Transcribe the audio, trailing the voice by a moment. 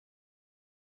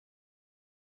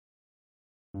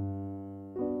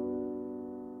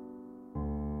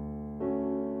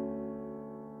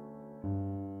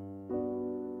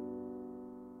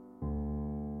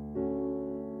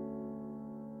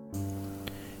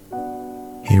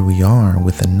Here we are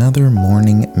with another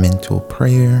morning mental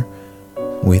prayer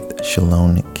with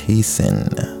Shalom Kaysen.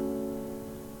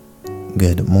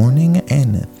 Good morning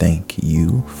and thank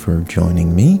you for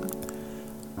joining me.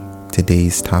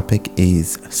 Today's topic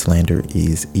is slander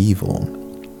is evil.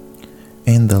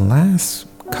 In the last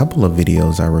couple of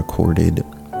videos I recorded,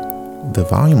 the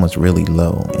volume was really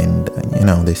low, and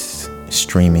this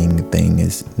streaming thing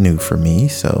is new for me,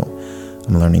 so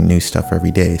I'm learning new stuff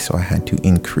every day, so I had to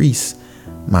increase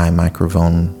my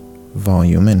microphone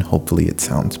volume, and hopefully it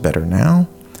sounds better now.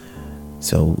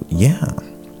 So yeah.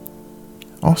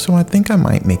 Also, I think I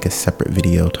might make a separate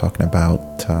video talking about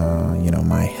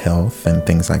my health and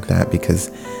things like that, because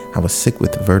I was sick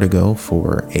with vertigo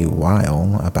for a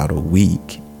while, about a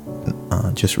week,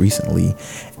 just recently,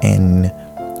 and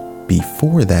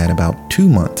before that, about 2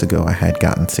 months ago, I had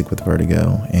gotten sick with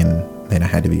vertigo, and then I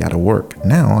had to be out of work.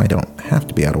 Now I don't have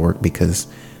to be out of work because,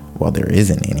 well, there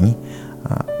isn't any.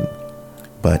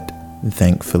 But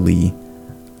thankfully,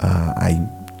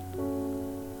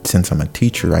 since I'm a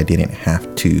teacher, I didn't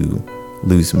have to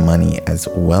lose money as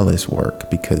well as work,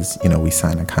 because, we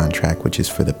sign a contract which is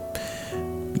for the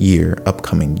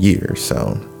upcoming year.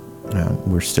 So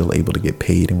we're still able to get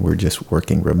paid, and we're just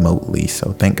working remotely.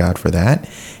 So thank God for that.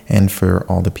 And for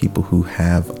all the people who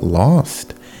have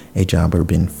lost a job or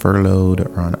been furloughed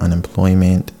or on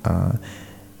unemployment,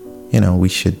 we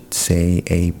should say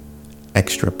a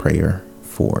extra prayer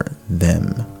for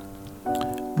them.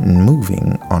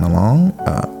 Moving on along.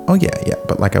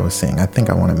 But like I was saying, I think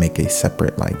I want to make a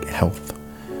separate health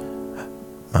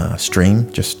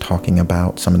stream, just talking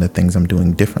about some of the things I'm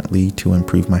doing differently to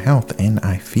improve my health, and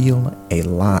I feel a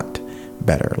lot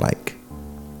better, like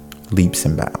leaps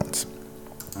and bounds.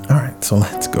 All right, so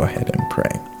let's go ahead and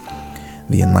pray.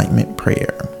 The Enlightenment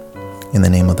Prayer. In the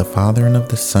name of the Father, and of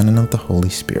the Son, and of the Holy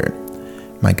Spirit.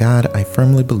 My God, I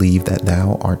firmly believe that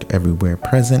Thou art everywhere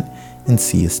present and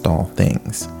seest all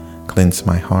things. Cleanse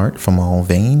my heart from all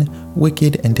vain,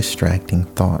 wicked, and distracting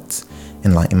thoughts.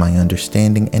 Enlighten my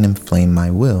understanding and inflame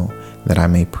my will, that I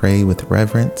may pray with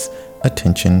reverence,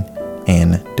 attention,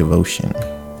 and devotion.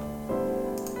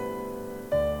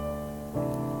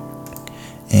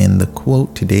 And the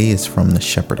quote today is from the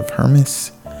Shepherd of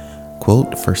Hermas.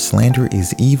 Quote, "For slander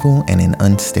is evil and an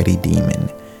unsteady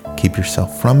demon. Keep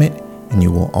yourself from it, and you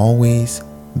will always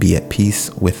be at peace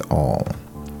with all."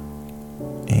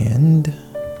 And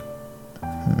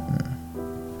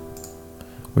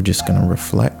we're just going to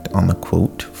reflect on the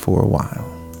quote for a while.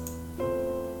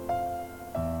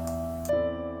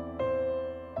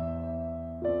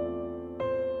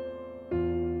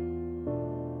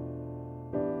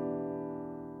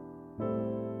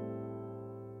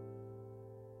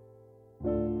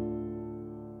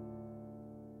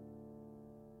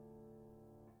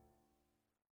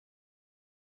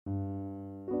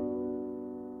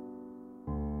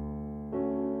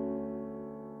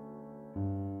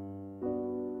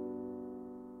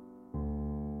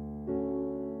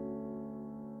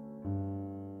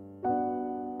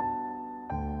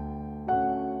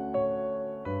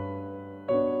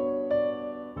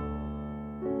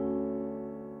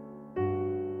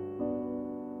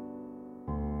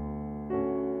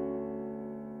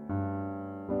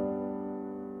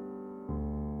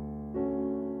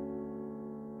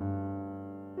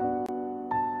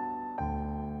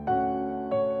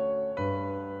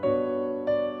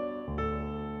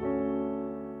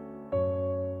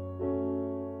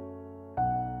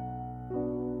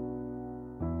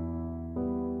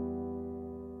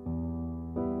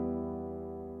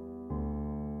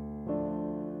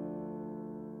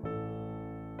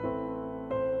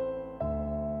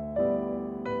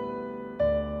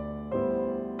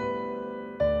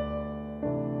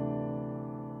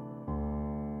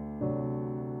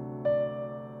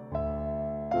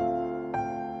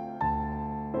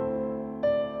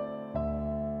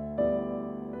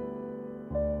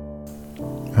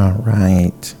 All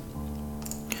right.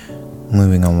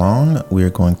 Moving along, we're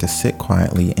going to sit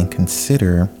quietly and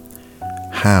consider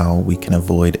how we can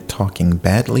avoid talking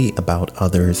badly about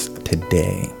others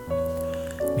today.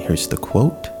 Here's the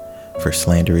quote. "For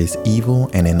slander is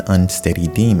evil and an unsteady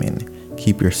demon.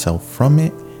 Keep yourself from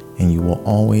it, and you will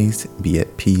always be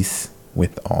at peace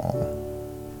with all."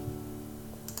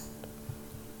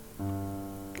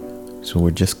 So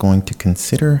we're just going to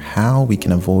consider how we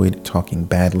can avoid talking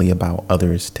badly about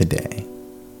others today.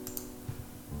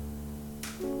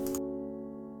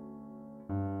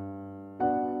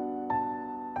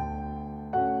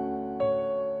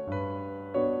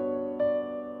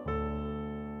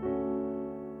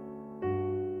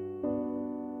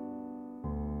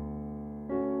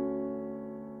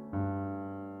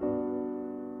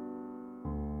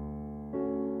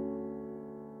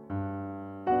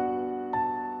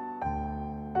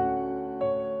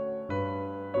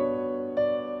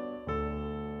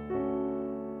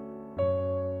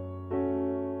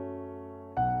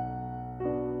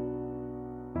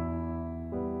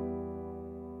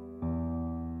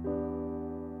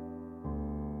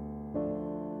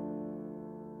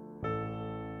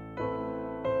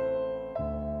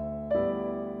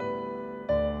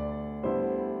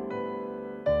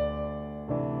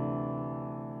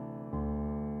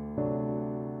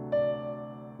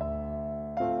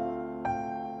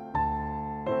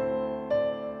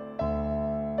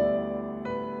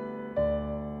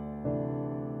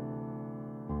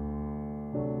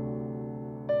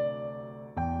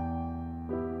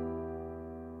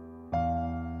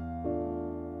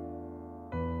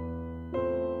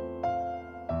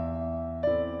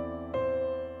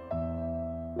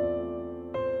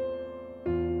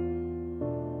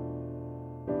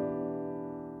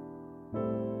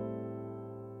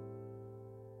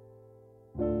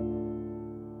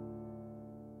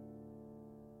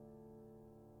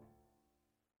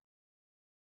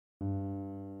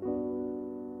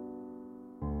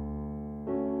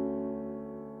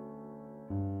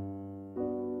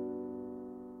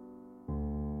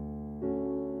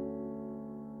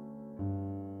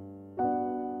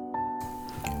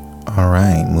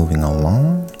 moving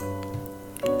along.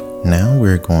 Now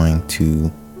we're going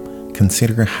to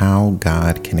consider how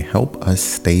God can help us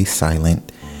stay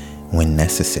silent when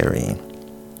necessary.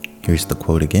 Here's the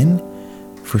quote again.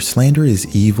 "For slander is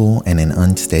evil and an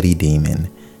unsteady demon.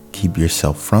 Keep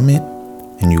yourself from it,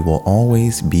 and you will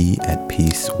always be at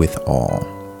peace with all."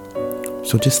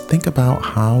 So just think about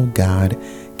how God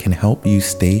can help you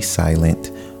stay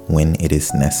silent when it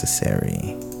is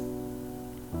necessary.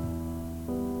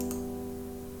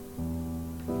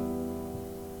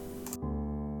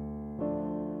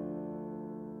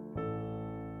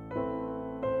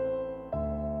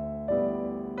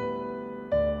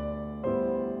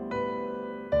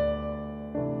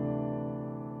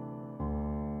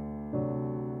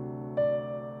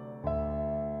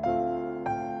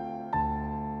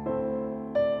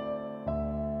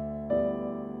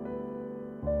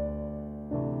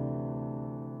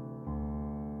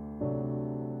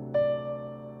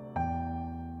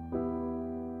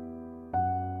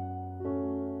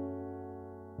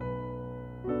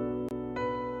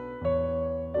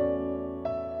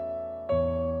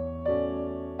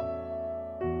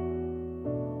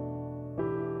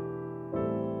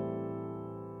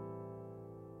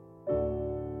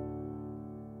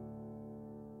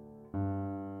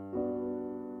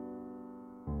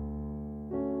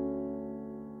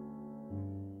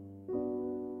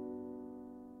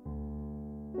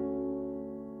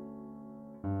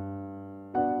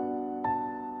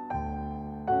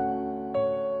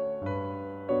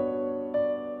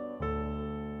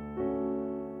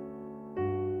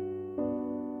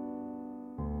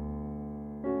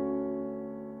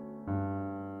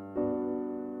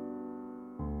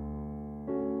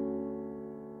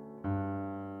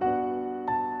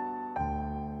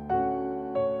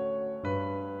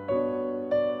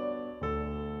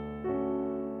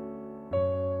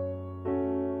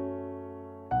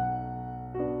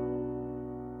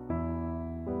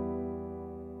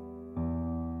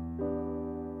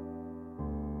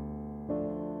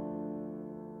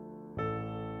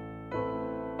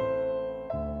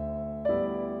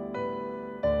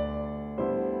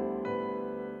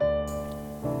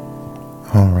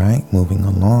 All right, moving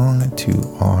along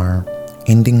to our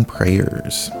ending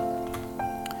prayers.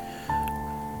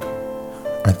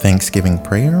 Our Thanksgiving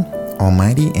prayer.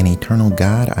 Almighty and eternal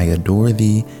God, I adore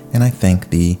thee, and I thank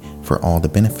thee for all the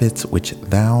benefits which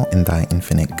thou in thy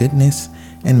infinite goodness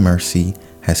and mercy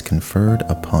has conferred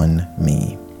upon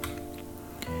me.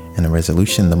 And a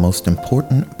resolution, the most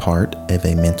important part of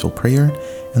a mental prayer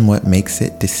and what makes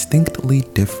it distinctly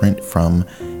different from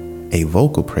a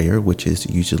vocal prayer, which is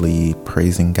usually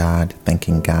praising God,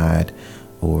 thanking God,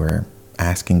 or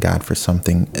asking God for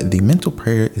something. The mental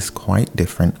prayer is quite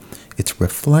different. It's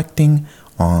reflecting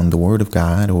on the Word of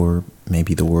God, or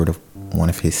maybe the word of one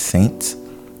of His saints,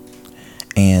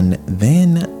 and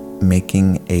then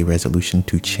making a resolution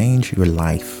to change your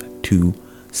life, to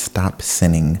stop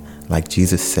sinning. Like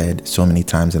Jesus said so many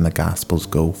times in the Gospels,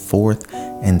 go forth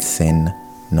and sin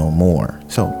no more.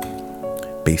 So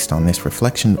based on this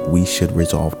reflection, we should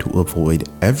resolve to avoid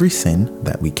every sin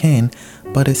that we can,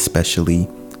 but especially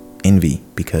envy,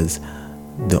 because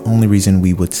the only reason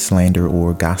we would slander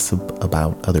or gossip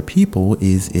about other people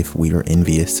is if we are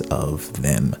envious of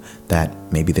them, that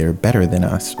maybe they're better than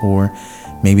us, or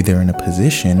maybe they're in a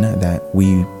position that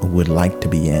we would like to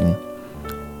be in,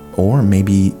 or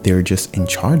maybe they're just in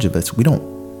charge of us. We don't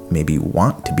maybe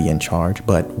want to be in charge,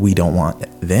 but we don't want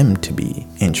them to be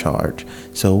in charge.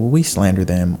 So we slander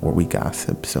them or we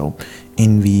gossip. So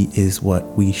envy is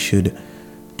what we should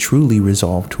truly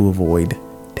resolve to avoid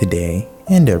today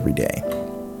and every day.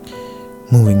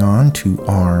 Moving on to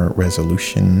our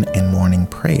resolution and morning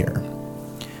prayer.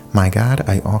 My God,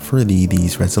 I offer thee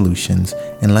these resolutions.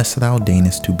 Unless thou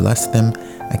deignest to bless them,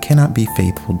 I cannot be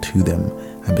faithful to them.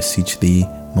 I beseech thee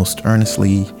most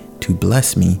earnestly to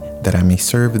bless me, that I may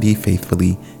serve thee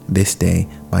faithfully this day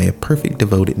by a perfect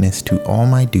devotedness to all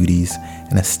my duties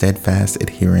and a steadfast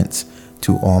adherence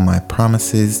to all my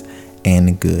promises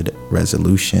and good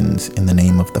resolutions. In the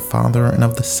name of the Father, and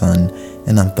of the Son,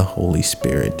 and of the Holy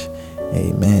Spirit.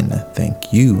 Amen.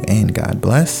 Thank you, and God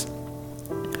bless.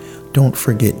 Don't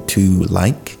forget to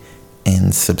like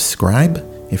and subscribe.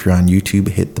 If you're on YouTube,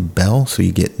 hit the bell so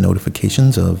you get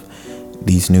notifications of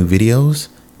these new videos.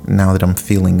 Now that I'm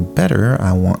feeling better,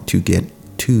 I want to get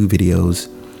 2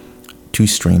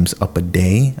 streams up a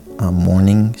day. A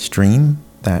morning stream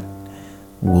that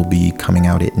will be coming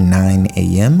out at 9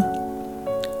 a.m.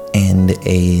 and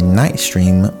a night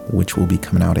stream which will be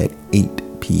coming out at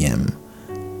 8 p.m.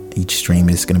 Each stream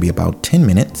is going to be about 10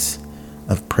 minutes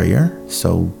of prayer.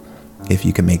 So if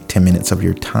you can make 10 minutes of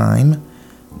your time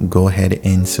go ahead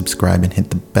and subscribe and hit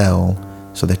the bell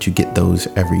so that you get those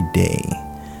every day.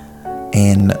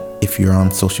 And if you're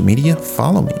on social media,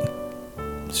 follow me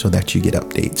so that you get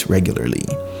updates regularly.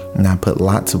 And I put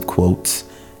lots of quotes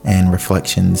and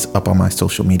reflections up on my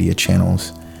social media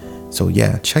channels. So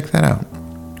yeah, check that out.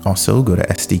 Also, go to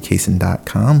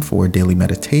sdcason.com for daily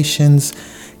meditations,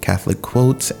 Catholic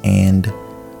quotes, and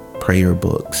prayer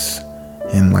books.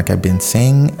 And like I've been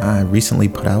saying, I recently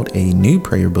put out a new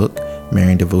prayer book,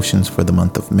 Marian Devotions for the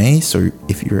month of May. So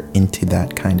if you're into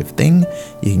that kind of thing,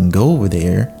 you can go over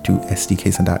there to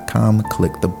sdcason.com,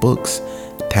 click the books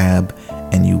tab,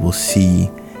 and you will see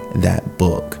that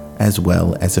book as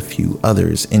well as a few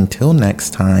others. Until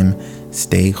next time,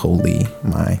 stay holy,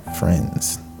 my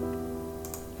friends.